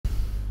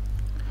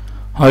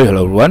Hi,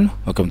 hello everyone,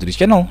 welcome to this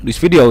channel. This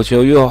video will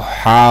show you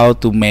how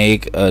to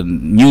make a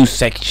new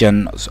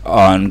section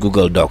on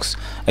Google Docs.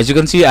 As you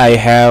can see, I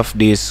have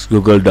this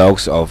Google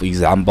Docs of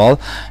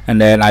example, and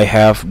then I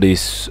have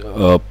this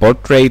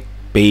portrait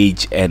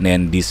page and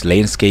then this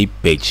landscape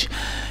page.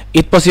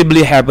 It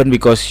possibly happened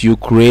because you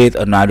create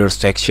another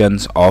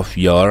sections of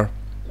your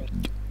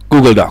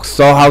Google Docs.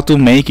 So how to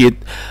make it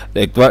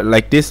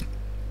like this?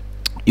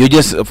 You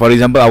just, for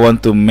example, I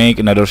want to make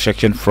another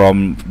section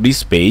from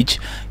this page.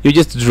 You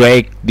just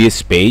drag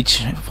this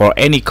page for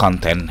any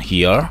content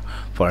here.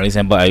 For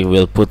example, I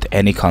will put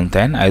any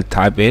content. I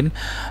type in,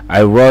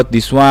 I wrote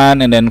this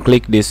one, and then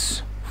click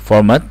this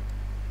format.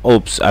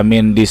 Oops, I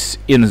mean this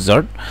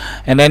insert,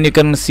 and then you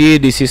can see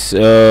this is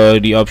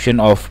the option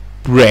of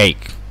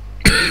break,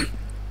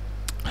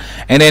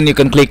 and then you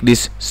can click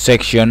this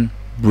section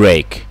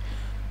break.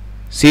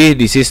 See,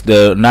 this is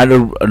the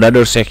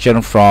another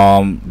section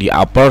from the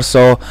upper,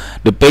 so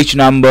the page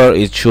number,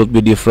 it should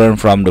be different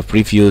from the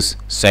previous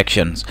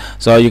sections.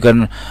 So you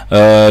can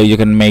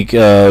make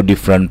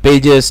different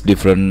pages,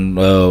 different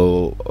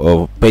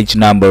page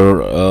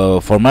number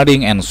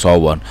formatting, and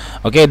so on.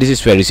 Okay, this is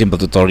very simple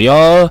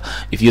tutorial.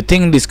 If you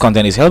think this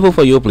content is helpful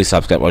for you, please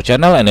subscribe our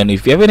channel, and then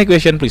if you have any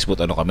question, please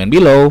put on the comment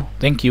below.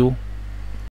 Thank you.